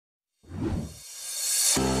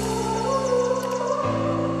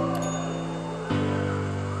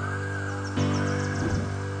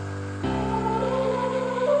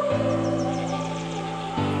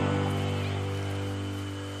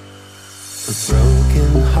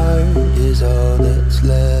Broken heart is all that's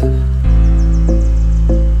left.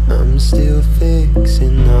 I'm still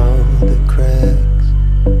fixing all the cracks.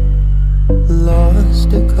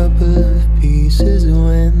 Lost a couple of pieces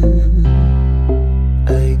when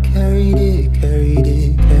I carried it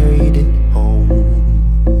home.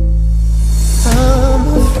 I'm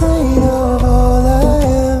afraid of all I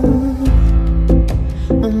am.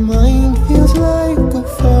 My mind feels like a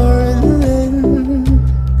foreign land.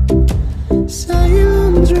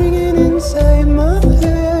 Silence ringing inside my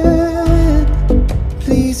head.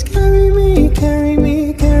 Please carry me, carry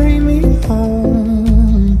me, carry me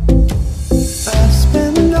home. I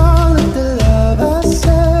spend all of the love I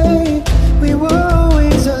say. We were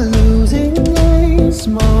always a losing game.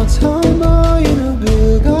 Small town boy in a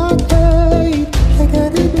big arcade. I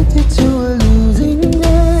got addicted to a losing game.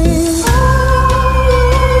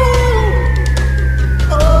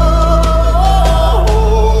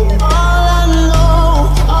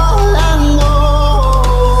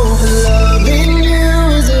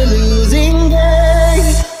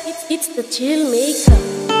 It's the chill maker.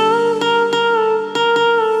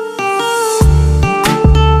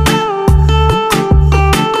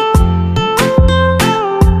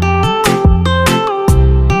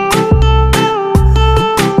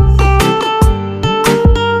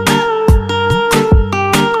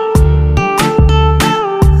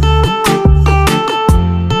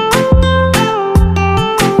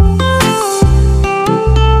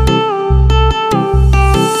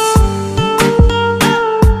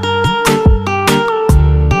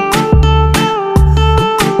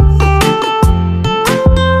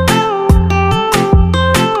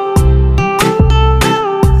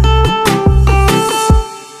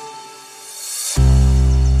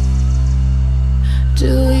 Do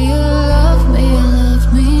you love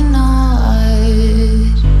me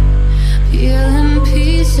not? Peeling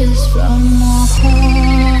pieces from my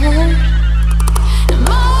heart. And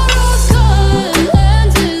my rose colored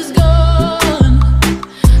lens is gone.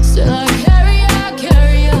 Still I carry on.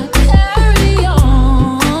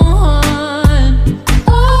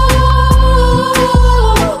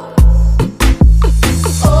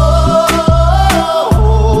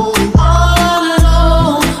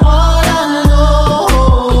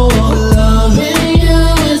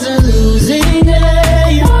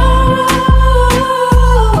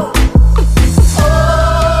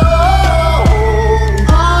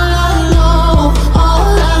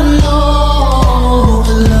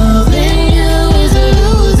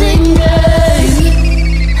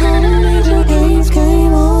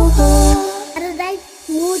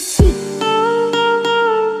 Mood.